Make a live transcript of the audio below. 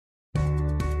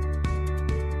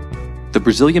The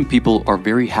Brazilian people are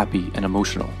very happy and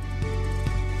emotional,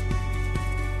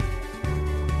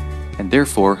 and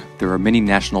therefore there are many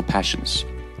national passions.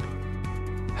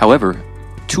 However,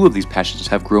 two of these passions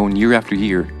have grown year after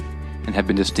year and have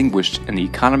been distinguished in the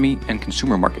economy and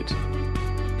consumer market: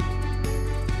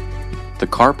 the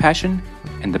car passion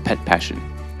and the pet passion,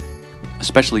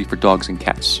 especially for dogs and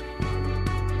cats.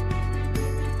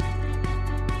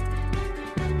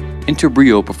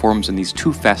 Interbrio performs in these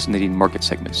two fascinating market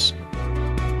segments.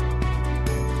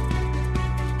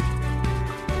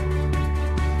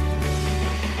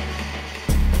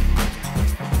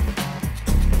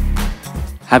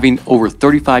 Having over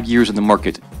 35 years in the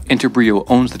market, Interbrio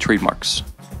owns the trademarks: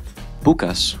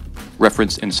 Bucas,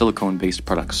 reference in silicone-based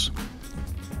products;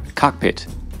 Cockpit,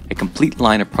 a complete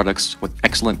line of products with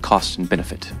excellent cost and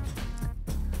benefit;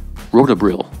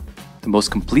 Rotabril, the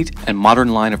most complete and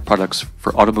modern line of products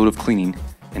for automotive cleaning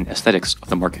and aesthetics of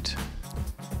the market;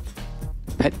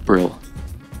 PetBril,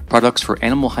 products for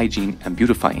animal hygiene and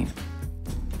beautifying;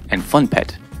 and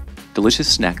FunPet,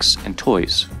 delicious snacks and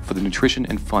toys for the nutrition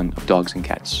and fun of dogs and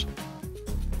cats.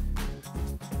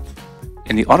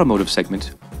 In the automotive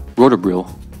segment, Rotabril,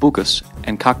 Bucas,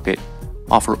 and Cockpit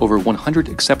offer over 100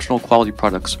 exceptional quality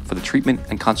products for the treatment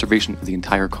and conservation of the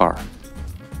entire car.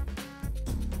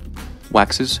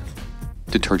 Waxes,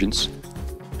 detergents,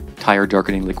 tire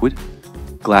darkening liquid,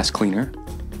 glass cleaner,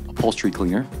 upholstery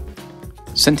cleaner,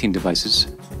 scenting devices,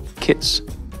 kits,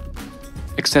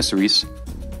 accessories,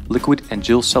 liquid and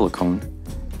gel silicone,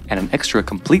 and an extra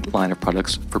complete line of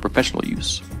products for professional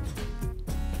use.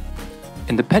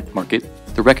 In the pet market,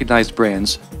 the recognized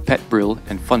brands PetBril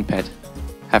and FunPet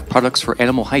have products for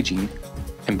animal hygiene,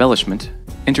 embellishment,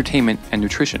 entertainment, and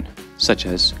nutrition, such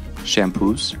as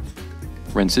shampoos,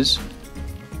 rinses,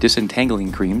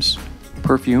 disentangling creams,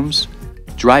 perfumes,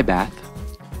 dry bath,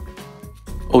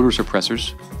 odor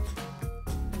suppressors,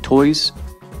 toys,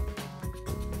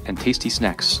 and tasty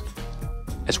snacks,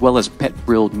 as well as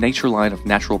PetBril Nature line of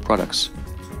natural products,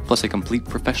 plus a complete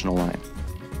professional line,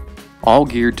 all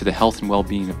geared to the health and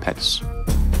well-being of pets.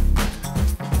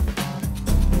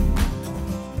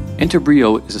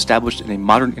 Interbrio is established in a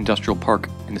modern industrial park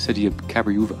in the city of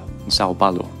Cabreúva in Sao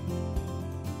Paulo.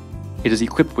 It is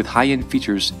equipped with high-end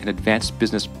features and advanced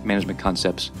business management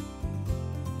concepts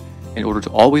in order to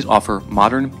always offer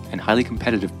modern and highly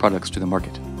competitive products to the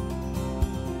market.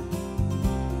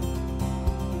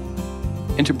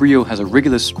 Interbrio has a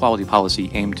rigorous quality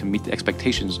policy aimed to meet the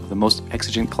expectations of the most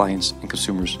exigent clients and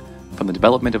consumers, from the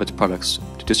development of its products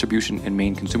to distribution in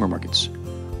main consumer markets,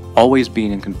 always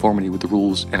being in conformity with the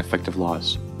rules and effective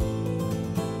laws.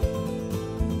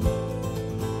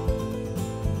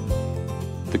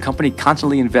 The company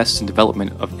constantly invests in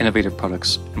development of innovative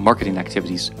products and marketing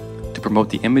activities to promote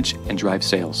the image and drive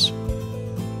sales.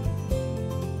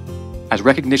 As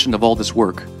recognition of all this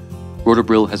work,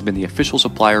 Rotabril has been the official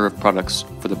supplier of products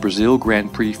for the Brazil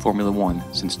Grand Prix Formula One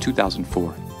since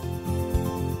 2004.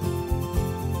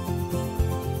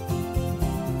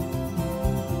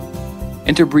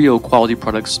 Interbrio quality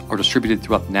products are distributed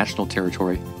throughout the national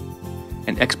territory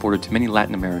and exported to many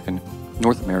Latin American,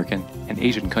 North American, and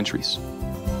Asian countries.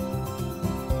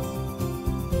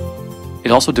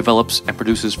 It also develops and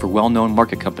produces for well-known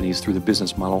market companies through the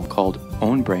business model called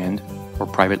own brand or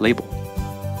private label.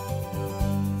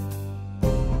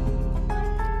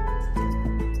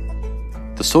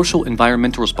 The social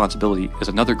environmental responsibility is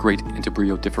another great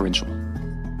Interbrio differential.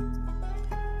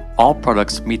 All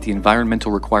products meet the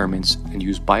environmental requirements and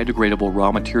use biodegradable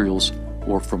raw materials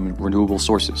or from renewable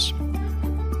sources.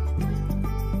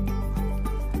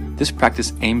 This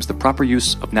practice aims the proper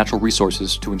use of natural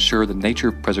resources to ensure the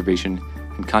nature preservation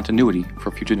and continuity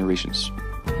for future generations.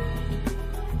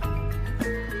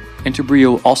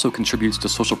 Interbrio also contributes to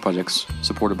social projects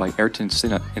supported by Ayrton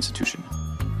Senna Institution,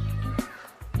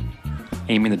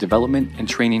 aiming the development and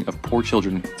training of poor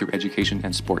children through education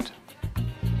and sport.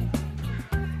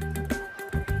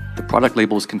 The product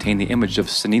labels contain the image of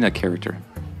Senna character,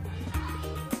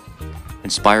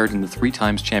 inspired in the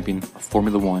 3-time champion of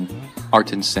Formula One,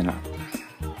 Ayrton Senna.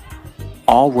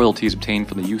 All royalties obtained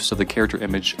from the use of the character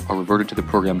image are reverted to the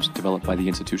programs developed by the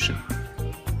institution.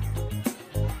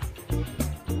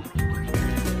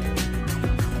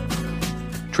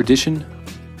 Tradition,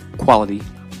 quality,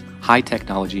 high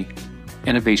technology,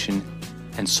 innovation,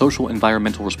 and social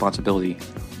environmental responsibility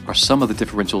are some of the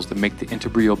differentials that make the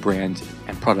Interbrio brand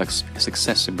and products a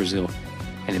success in Brazil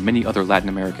and in many other Latin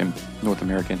American, North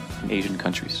American, and Asian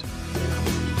countries.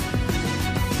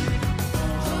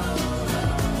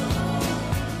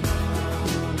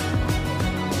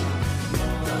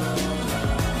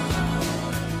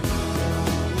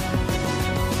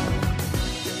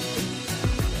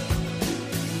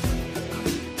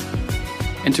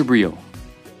 Enter Brio,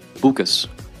 Bucas,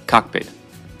 Cockpit,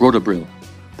 Rotobrill,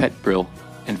 Pet Brill,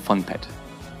 and Fun Pet.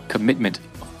 Commitment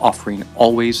of offering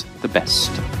always the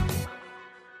best.